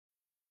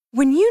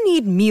When you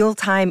need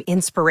mealtime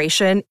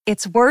inspiration,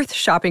 it's worth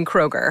shopping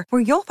Kroger,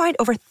 where you'll find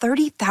over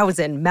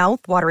 30,000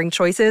 mouth-watering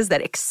choices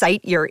that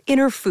excite your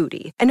inner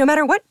foodie. And no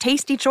matter what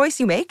tasty choice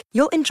you make,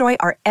 you'll enjoy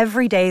our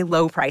everyday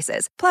low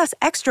prices, plus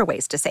extra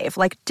ways to save,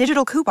 like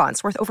digital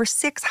coupons worth over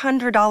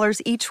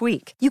 $600 each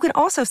week. You can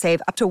also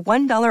save up to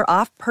 $1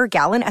 off per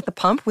gallon at the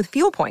pump with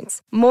fuel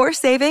points. More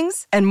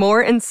savings and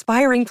more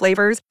inspiring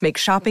flavors make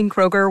shopping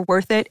Kroger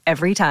worth it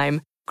every time.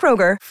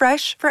 Kroger,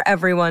 fresh for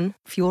everyone.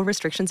 Fuel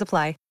restrictions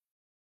apply.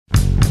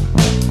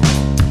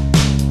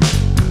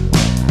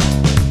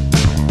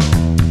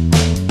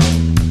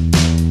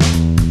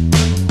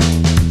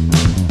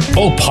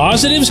 Oh,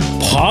 positives?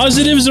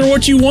 Positives are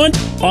what you want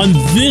on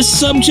this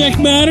subject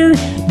matter?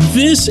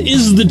 This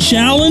is the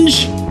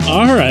challenge?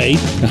 All right.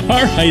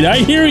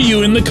 I hear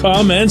you in the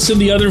comments and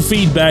the other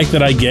feedback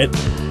that I get.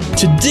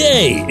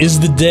 Today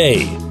is the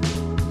day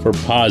for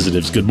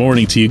positives. Good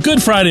morning to you.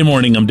 Good Friday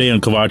morning. I'm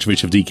Dejan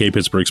Kovacevic of DK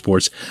Pittsburgh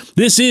Sports.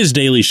 This is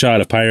Daily Shot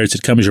of Pirates.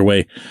 It comes your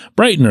way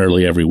bright and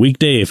early every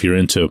weekday. If you're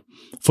into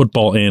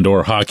football and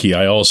or hockey,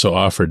 I also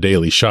offer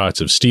daily shots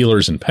of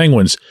Steelers and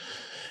Penguins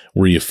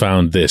where you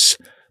found this.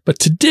 But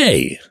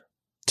today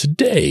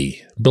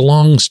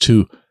belongs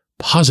to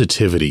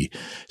positivity,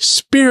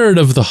 spirit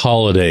of the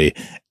holiday,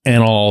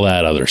 and all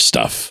that other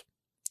stuff.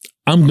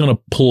 I'm going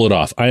to pull it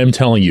off. I am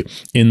telling you,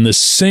 in the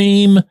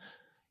same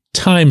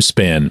time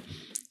span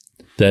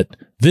that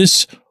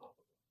this,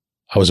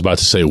 I was about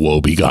to say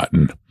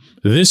woe-begotten,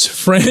 this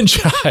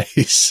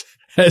franchise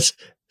has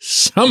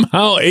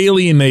somehow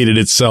alienated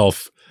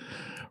itself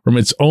from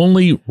its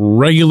only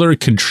regular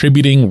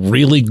contributing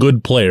really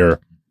good player,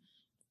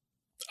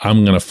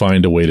 I'm going to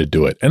find a way to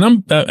do it. And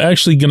I'm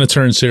actually going to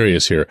turn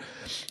serious here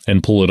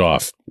and pull it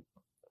off.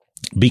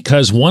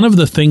 Because one of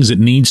the things that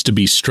needs to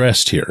be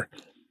stressed here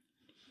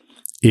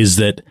is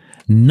that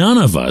none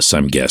of us,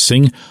 I'm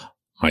guessing,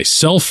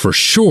 myself for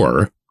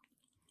sure,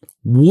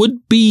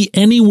 would be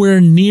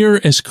anywhere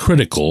near as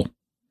critical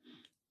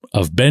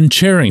of Ben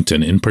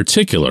Cherington in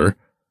particular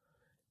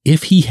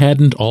if he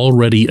hadn't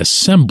already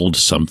assembled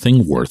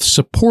something worth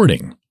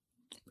supporting.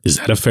 Is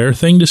that a fair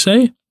thing to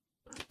say?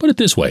 Put it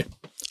this way.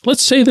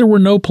 Let's say there were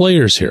no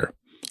players here.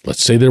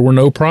 Let's say there were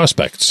no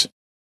prospects.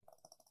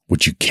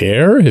 Would you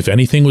care if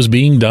anything was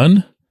being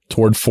done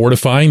toward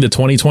fortifying the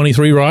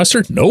 2023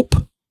 roster? Nope.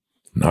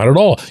 Not at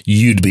all.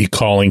 You'd be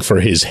calling for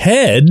his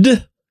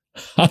head.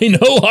 I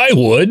know I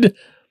would.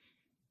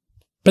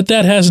 But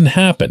that hasn't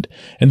happened.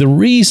 And the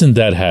reason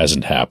that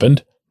hasn't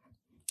happened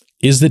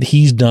is that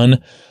he's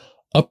done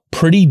a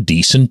pretty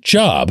decent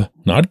job.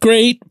 Not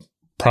great,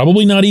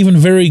 probably not even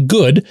very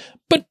good,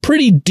 but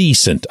pretty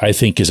decent, I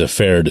think, is a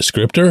fair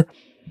descriptor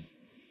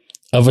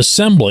of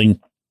assembling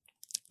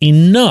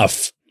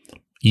enough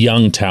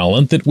young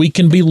talent that we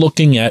can be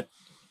looking at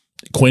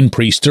Quinn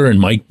Priester and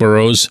Mike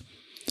Burrows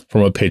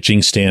from a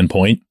pitching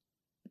standpoint,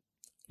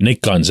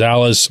 Nick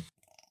Gonzalez,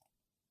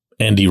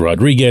 Andy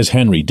Rodriguez,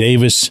 Henry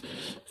Davis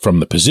from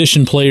the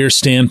position player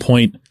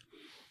standpoint,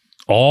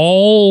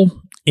 all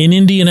in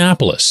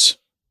Indianapolis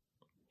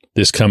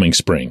this coming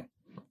spring.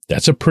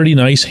 That's a pretty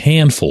nice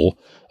handful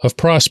of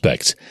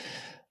prospects.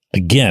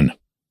 Again,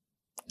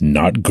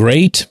 not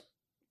great,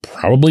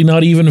 probably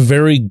not even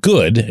very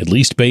good, at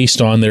least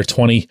based on their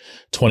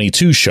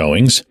 2022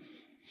 showings,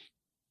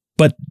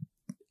 but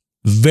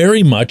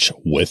very much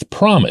with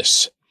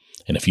promise.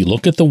 And if you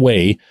look at the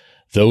way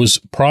those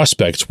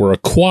prospects were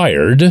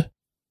acquired,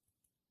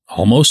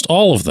 almost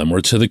all of them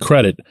were to the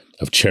credit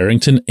of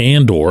Cherington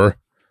and or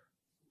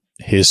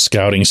his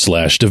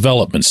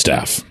scouting/development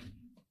staff.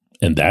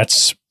 And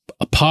that's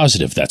a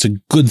positive. That's a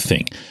good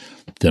thing.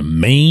 The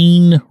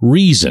main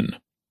reason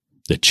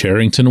that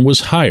Cherington was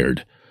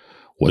hired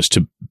was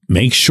to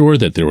make sure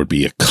that there would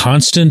be a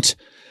constant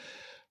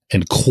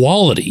and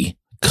quality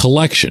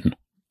collection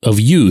of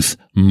youth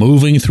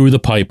moving through the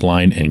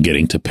pipeline and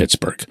getting to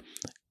Pittsburgh.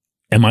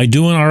 Am I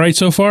doing all right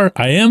so far?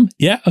 I am?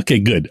 Yeah? Okay,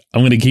 good.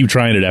 I'm going to keep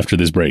trying it after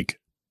this break.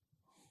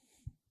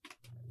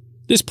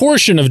 This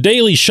portion of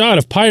Daily Shot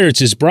of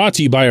Pirates is brought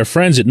to you by our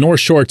friends at North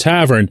Shore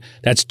Tavern.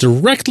 That's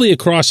directly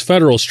across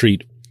Federal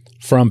Street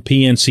from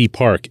PNC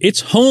Park.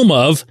 It's home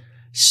of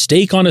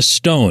Steak on a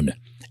Stone,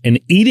 an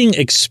eating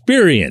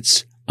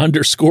experience,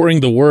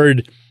 underscoring the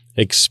word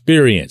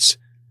experience.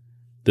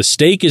 The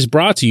steak is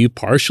brought to you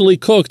partially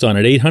cooked on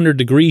an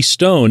 800-degree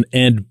stone,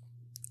 and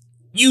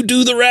you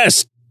do the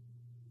rest.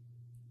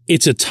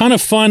 It's a ton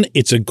of fun,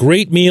 it's a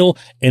great meal,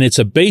 and it's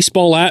a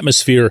baseball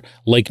atmosphere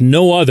like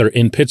no other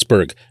in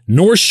Pittsburgh.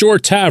 North Shore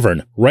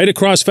Tavern, right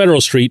across Federal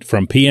Street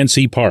from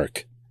PNC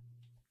Park.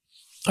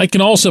 I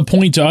can also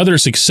point to other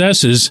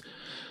successes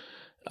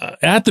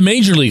at the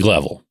major league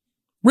level.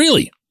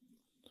 Really.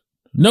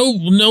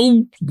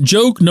 No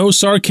joke, no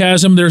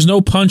sarcasm, there's no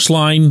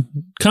punchline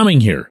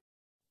coming here.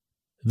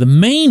 The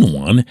main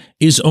one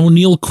is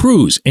O'Neal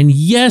Cruz. And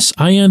yes,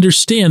 I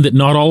understand that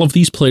not all of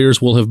these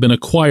players will have been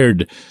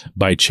acquired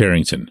by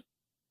Cherington.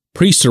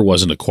 Priester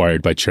wasn't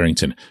acquired by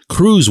Cherington.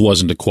 Cruz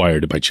wasn't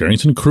acquired by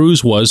Cherington.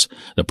 Cruz was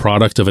the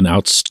product of an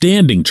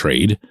outstanding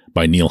trade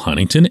by Neil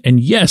Huntington. And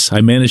yes,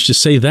 I managed to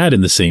say that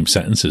in the same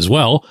sentence as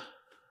well,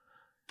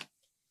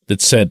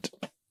 that sent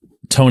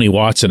Tony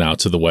Watson out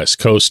to the West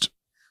Coast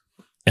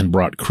and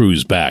brought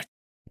Cruz back.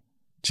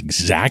 It's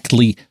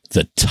exactly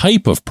the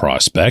type of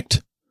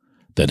prospect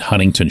that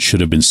Huntington should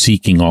have been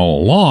seeking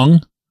all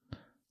along,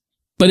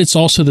 but it's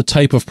also the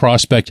type of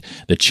prospect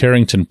that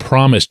Cherington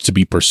promised to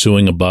be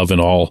pursuing above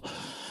and all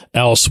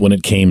else when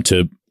it came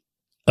to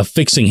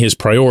affixing his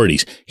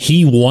priorities.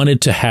 He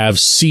wanted to have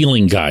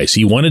ceiling guys.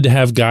 He wanted to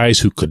have guys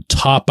who could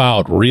top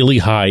out really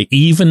high,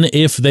 even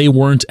if they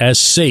weren't as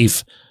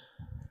safe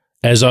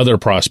as other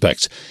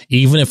prospects,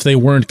 even if they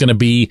weren't going to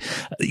be,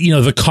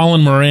 the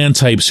Colin Moran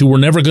types who were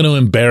never going to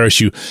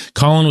embarrass you.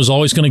 Colin was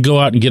always going to go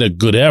out and get a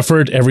good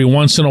effort. Every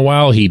once in a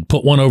while, he'd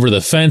put one over the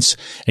fence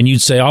and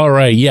you'd say, all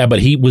right, yeah, but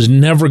he was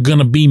never going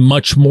to be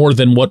much more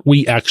than what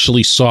we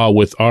actually saw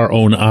with our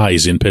own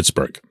eyes in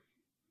Pittsburgh.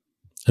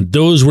 And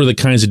those were the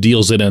kinds of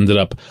deals that ended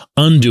up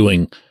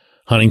undoing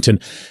Huntington.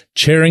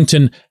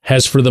 Cherington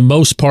has, for the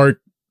most part,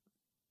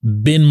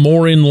 been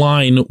more in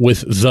line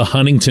with the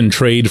Huntington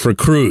trade for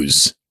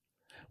Cruz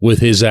with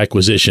his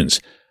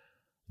acquisitions.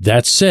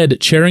 That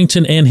said,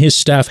 Cherington and his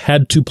staff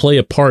had to play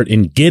a part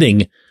in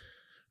getting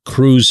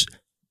Cruz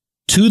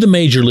to the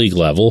major league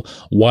level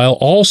while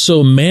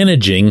also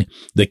managing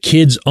the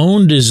kid's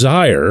own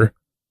desire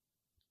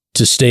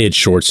to stay at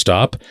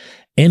shortstop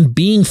and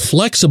being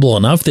flexible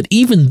enough that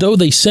even though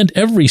they sent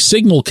every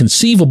signal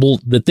conceivable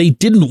that they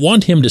didn't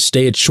want him to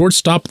stay at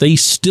shortstop, they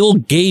still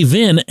gave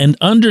in and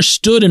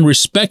understood and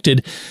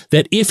respected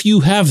that if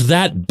you have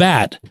that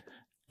bat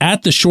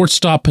at the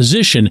shortstop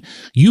position,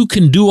 you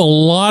can do a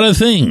lot of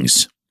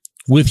things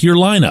with your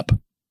lineup,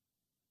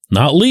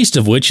 not least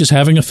of which is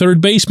having a third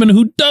baseman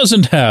who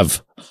doesn't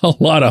have a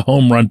lot of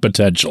home run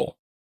potential.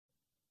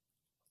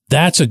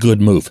 That's a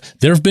good move.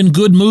 There have been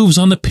good moves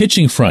on the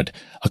pitching front.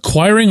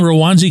 Acquiring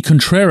Roansy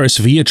Contreras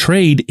via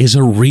trade is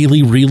a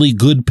really, really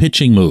good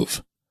pitching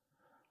move.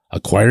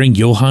 Acquiring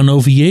Johan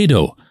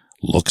Oviedo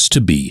looks to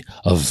be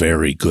a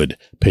very good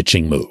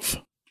pitching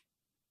move.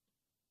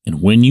 And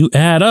when you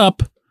add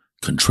up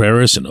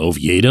Contreras and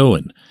Oviedo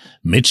and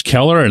Mitch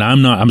Keller, and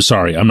I'm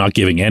not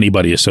giving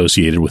anybody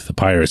associated with the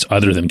Pirates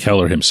other than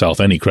Keller himself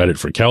any credit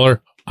for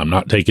Keller. I'm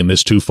not taking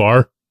this too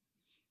far.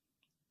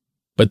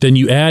 But then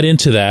you add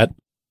into that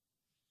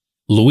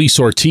Luis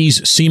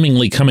Ortiz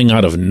seemingly coming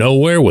out of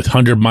nowhere with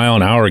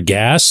 100-mile-an-hour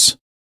gas.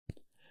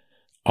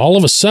 All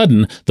of a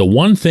sudden, the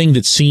one thing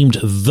that seemed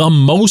the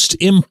most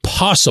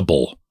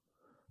impossible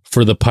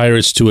for the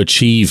Pirates to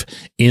achieve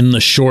in the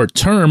short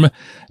term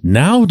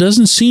now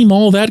doesn't seem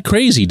all that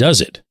crazy,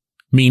 does it?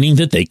 Meaning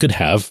that they could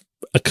have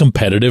a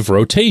competitive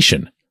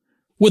rotation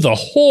with a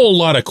whole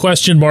lot of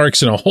question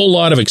marks and a whole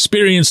lot of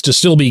experience to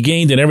still be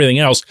gained and everything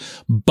else,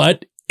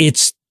 but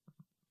it's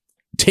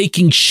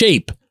taking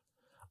shape,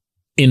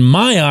 in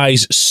my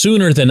eyes,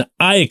 sooner than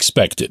I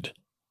expected,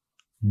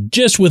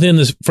 just within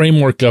the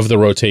framework of the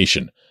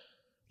rotation.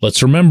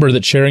 Let's remember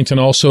that Cherington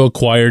also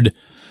acquired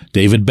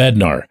David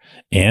Bednar,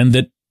 and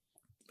that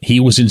he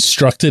was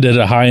instructed at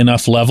a high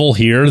enough level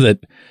here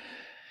that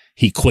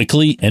he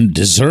quickly and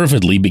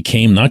deservedly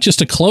became not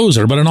just a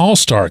closer, but an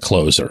all-star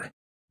closer.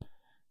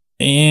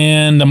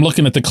 And I'm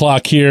looking at the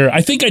clock here.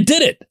 I think I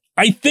did it.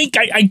 I think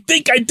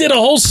I did a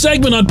whole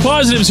segment on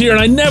positives here, and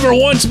I never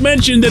once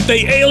mentioned that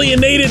they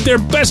alienated their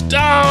best. Oh,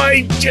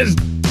 I just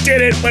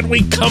did it when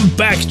we come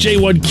back,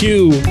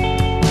 J1Q.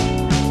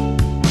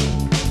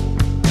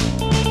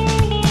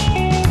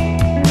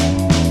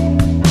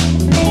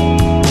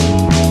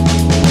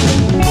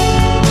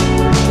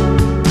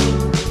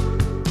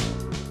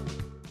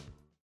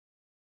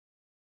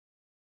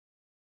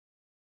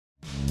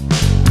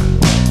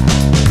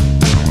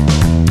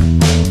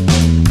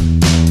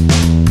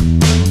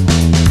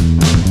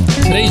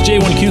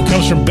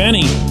 Comes from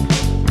Benny,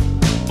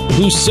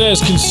 who says,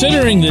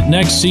 considering that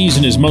next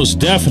season is most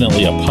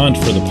definitely a punt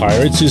for the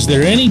Pirates, is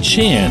there any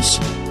chance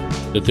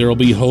that there will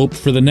be hope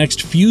for the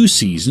next few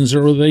seasons,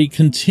 or will they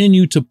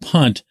continue to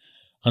punt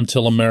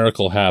until a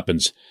miracle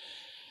happens?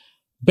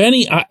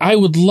 Benny, I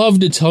would love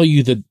to tell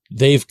you that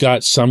they've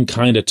got some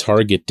kind of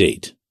target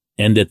date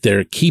and that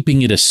they're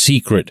keeping it a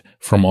secret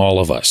from all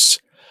of us.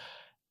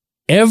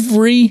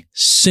 Every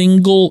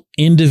single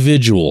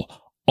individual,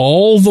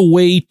 all the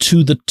way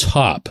to the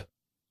top,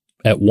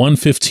 at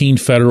 115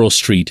 Federal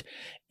Street,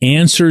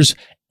 answers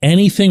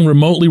anything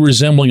remotely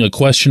resembling a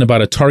question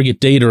about a target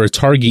date or a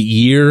target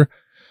year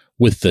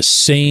with the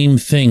same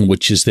thing,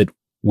 which is that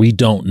we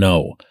don't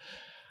know.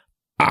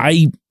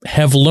 I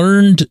have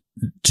learned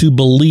to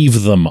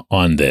believe them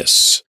on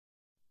this.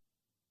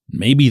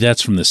 Maybe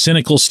that's from the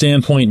cynical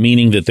standpoint,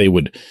 meaning that they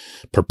would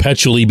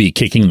perpetually be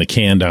kicking the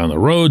can down the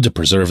road to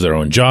preserve their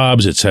own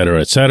jobs, et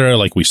cetera,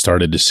 like we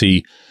started to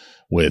see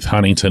with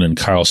Huntington and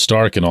Kyle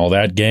Stark and all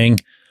that gang.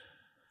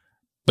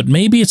 But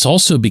maybe it's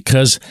also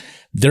because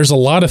there's a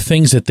lot of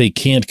things that they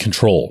can't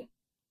control.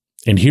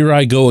 And here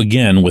I go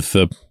again with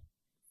the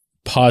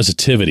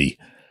positivity.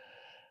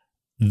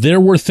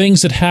 there were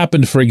things that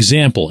happened, for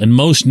example, and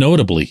most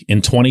notably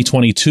in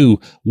 2022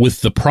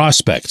 with the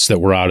prospects that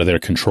were out of their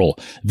control.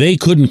 They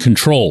couldn't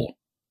control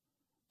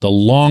the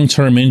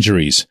long-term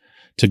injuries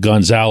to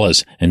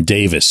Gonzalez and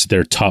Davis,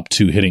 their top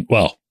two hitting.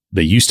 Well,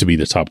 they used to be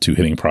the top two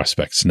hitting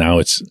prospects. Now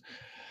it's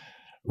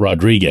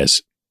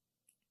Rodriguez.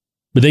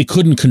 But they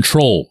couldn't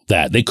control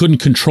that. They couldn't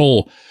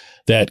control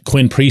that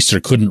Quinn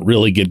Priester couldn't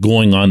really get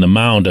going on the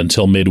mound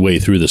until midway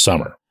through the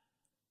summer.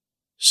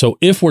 So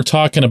if we're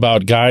talking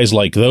about guys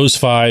like those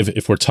five,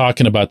 if we're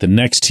talking about the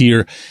next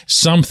tier,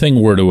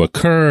 something were to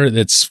occur,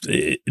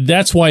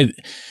 that's why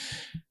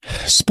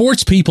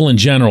sports people in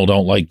general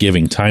don't like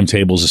giving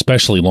timetables,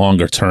 especially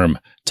longer term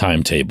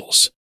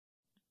timetables.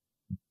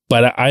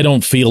 But I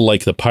don't feel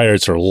like the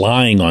Pirates are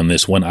lying on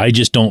this one. I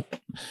just don't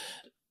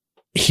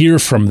hear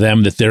from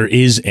them that there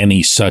is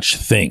any such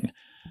thing.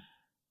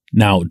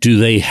 Now, do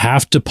they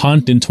have to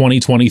punt in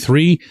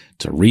 2023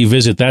 to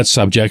revisit that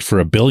subject for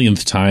a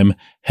billionth time?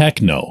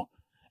 Heck no.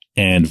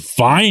 And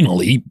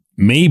finally,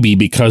 maybe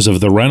because of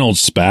the Reynolds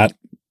spat,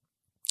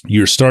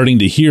 you're starting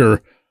to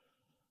hear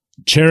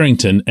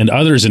Cherington and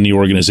others in the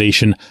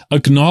organization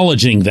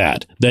acknowledging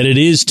that it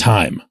is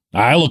time.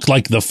 I looked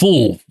like the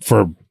fool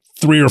for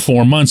 3 or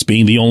 4 months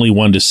being the only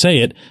one to say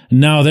it.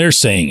 Now they're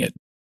saying it.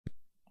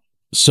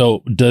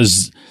 So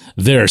does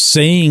their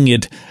saying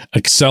it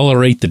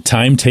accelerate the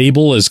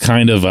timetable as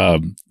kind of a,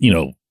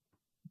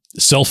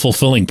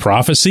 self-fulfilling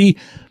prophecy?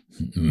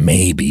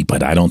 Maybe,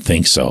 but I don't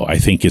think so. I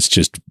think it's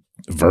just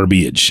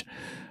verbiage.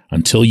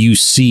 Until you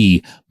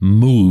see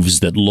moves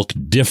that look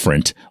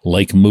different,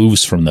 like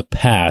moves from the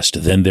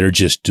past, then they're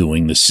just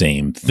doing the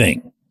same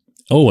thing.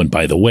 Oh, and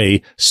by the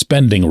way,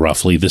 spending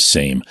roughly the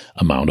same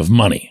amount of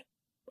money.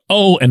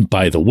 Oh, and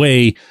by the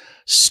way,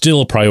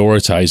 still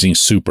prioritizing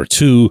Super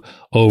 2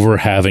 over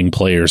having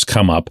players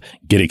come up,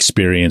 get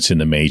experience in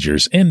the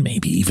majors, and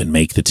maybe even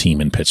make the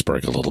team in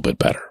Pittsburgh a little bit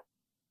better,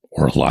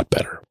 or a lot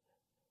better.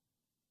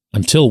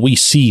 Until we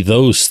see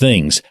those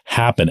things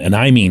happen, and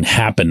I mean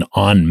happen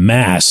en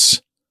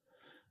masse,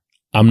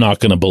 I'm not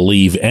going to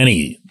believe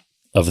any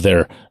of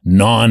their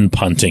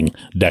non-punting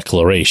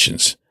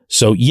declarations.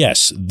 So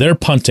yes, they're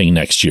punting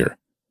next year.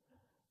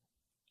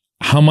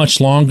 How much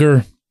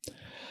longer?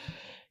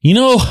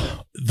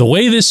 The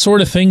way this sort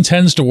of thing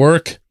tends to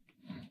work,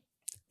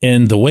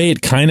 and the way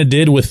it kind of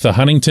did with the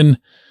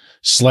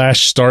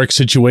Huntington/Stark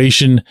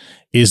situation,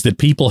 is that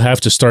people have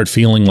to start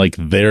feeling like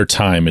their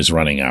time is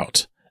running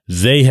out.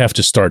 They have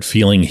to start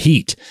feeling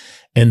heat.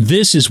 And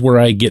this is where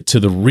I get to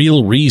the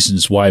real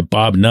reasons why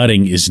Bob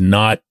Nutting is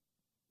not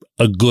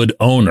a good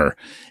owner.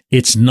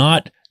 It's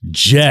not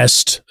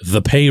just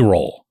the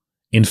payroll.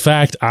 In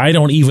fact, I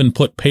don't even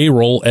put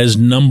payroll as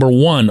number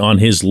one on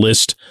his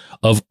list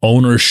of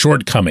owner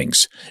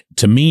shortcomings.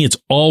 To me, it's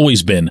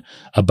always been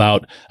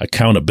about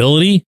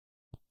accountability.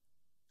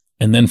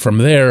 And then from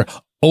there,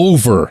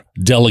 over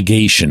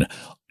delegation,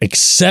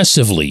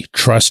 excessively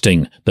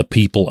trusting the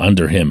people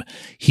under him.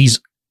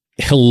 He's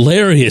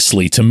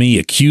hilariously, to me,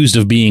 accused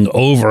of being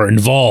over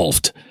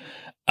involved.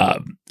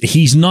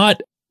 He's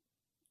not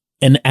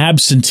an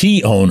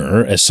absentee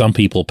owner, as some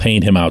people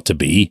paint him out to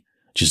be,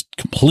 which is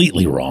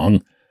completely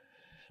wrong.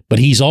 But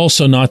he's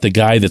also not the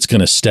guy that's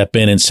going to step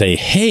in and say,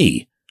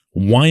 hey,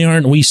 why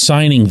aren't we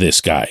signing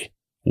this guy?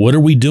 What are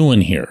we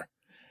doing here?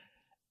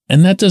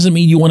 And that doesn't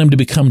mean you want him to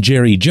become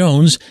Jerry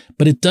Jones,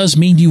 but it does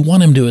mean you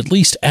want him to at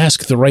least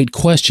ask the right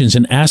questions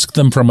and ask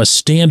them from a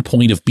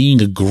standpoint of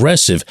being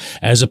aggressive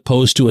as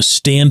opposed to a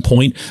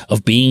standpoint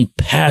of being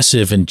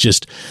passive and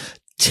just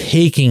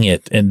taking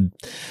it. And,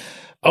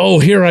 oh,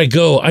 here I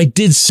go. I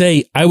did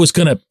say I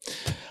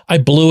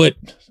blew it.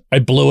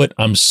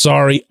 I'm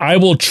sorry. I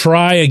will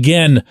try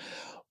again.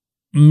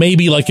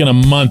 Maybe like in a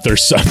month or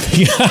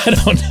something.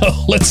 I don't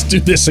know. Let's do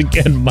this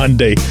again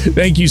Monday.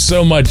 Thank you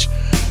so much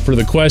for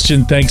the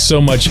question. Thanks so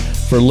much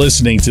for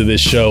listening to this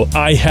show.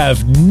 I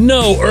have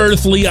no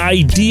earthly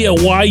idea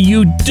why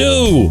you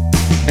do.